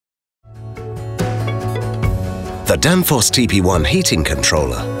The Danfoss TPOne heating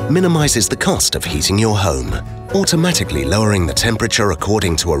controller minimises the cost of heating your home, automatically lowering the temperature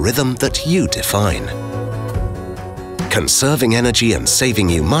according to a rhythm that you define. Conserving energy and saving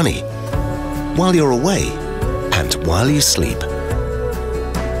you money while you're away and while you sleep.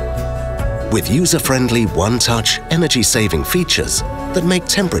 With user-friendly, one-touch, energy-saving features that make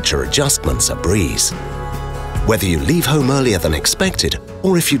temperature adjustments a breeze. Whether you leave home earlier than expected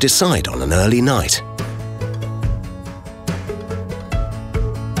or if you decide on an early night.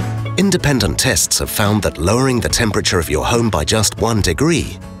 Independent tests have found that lowering the temperature of your home by just 1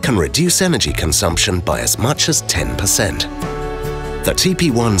 degree can reduce energy consumption by as much as 10%. The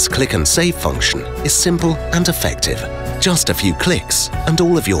TPOne's click and save function is simple and effective. Just a few clicks and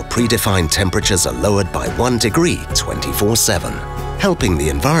all of your predefined temperatures are lowered by 1 degree 24/7, helping the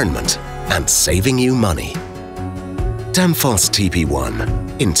environment and saving you money. Danfoss TPOne.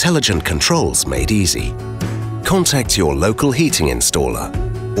 Intelligent controls made easy. Contact your local heating installer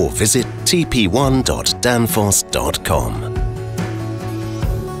or visit tpone.danfoss.com.